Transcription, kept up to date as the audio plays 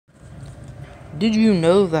Did you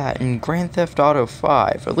know that in Grand Theft Auto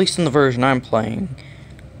 5, at least in the version I'm playing,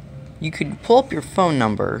 you could pull up your phone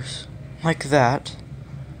numbers, like that,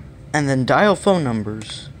 and then dial phone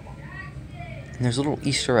numbers, and there's little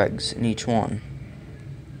Easter eggs in each one.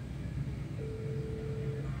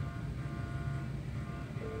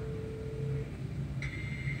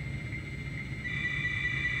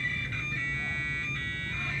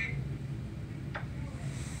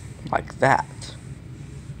 Like that.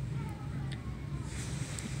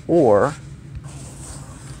 Or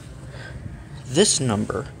this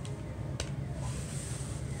number,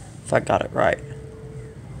 if I got it right.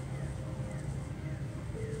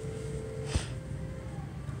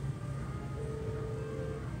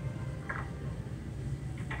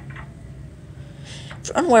 If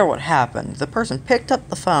you're unaware what happened, the person picked up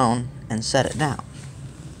the phone and set it down.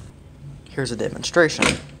 Here's a demonstration.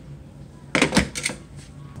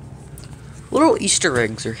 Little Easter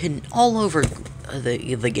eggs are hidden all over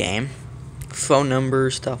the game. Phone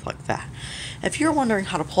numbers, stuff like that. If you're wondering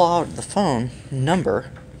how to pull out the phone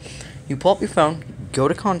number, you pull up your phone, go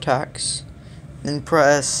to contacts, then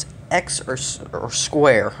press X or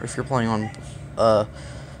square if you're playing on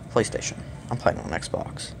PlayStation. I'm playing on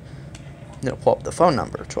Xbox. Then it'll pull up the phone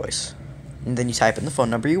number choice. And then you type in the phone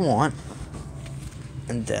number you want.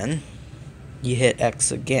 And then you hit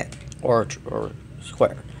X again, or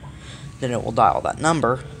square. Then it will dial that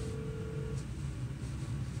number.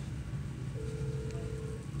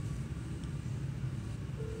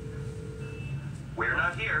 We're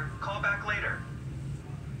not here. Call back later.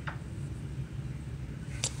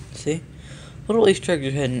 See? Little Easter eggs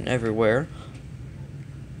are hidden everywhere.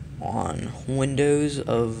 On windows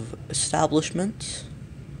of establishments.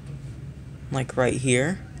 Like right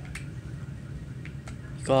here.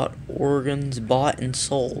 You got organs bought and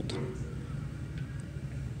sold.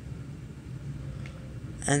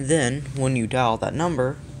 And then, when you dial that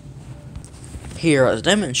number, here as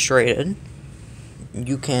demonstrated,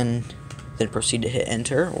 you can then proceed to hit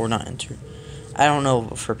enter or not enter. I don't know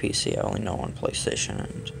for PC, I only know on PlayStation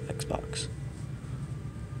and Xbox.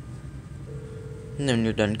 And then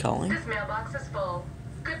you're done calling. This mailbox is full.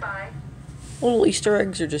 Goodbye. Little Easter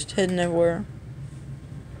eggs are just hidden everywhere.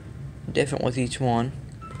 Different with each one.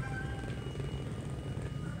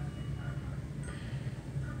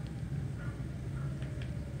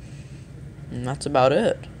 And that's about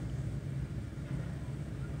it.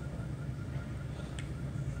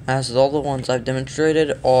 As all the ones I've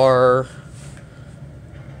demonstrated are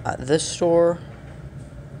at this store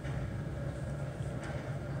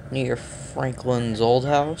near Franklin's old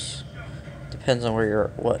house. Depends on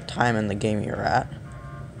what time in the game you're at.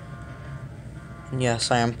 And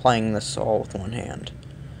yes, I am playing this all with one hand.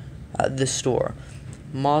 At this store,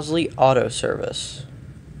 Mosley Auto Service.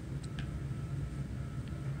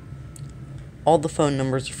 All the phone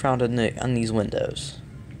numbers are found on these windows.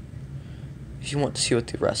 If you want to see what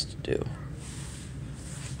the rest do,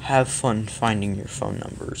 have fun finding your phone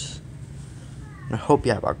numbers. And I hope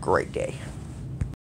you have a great day.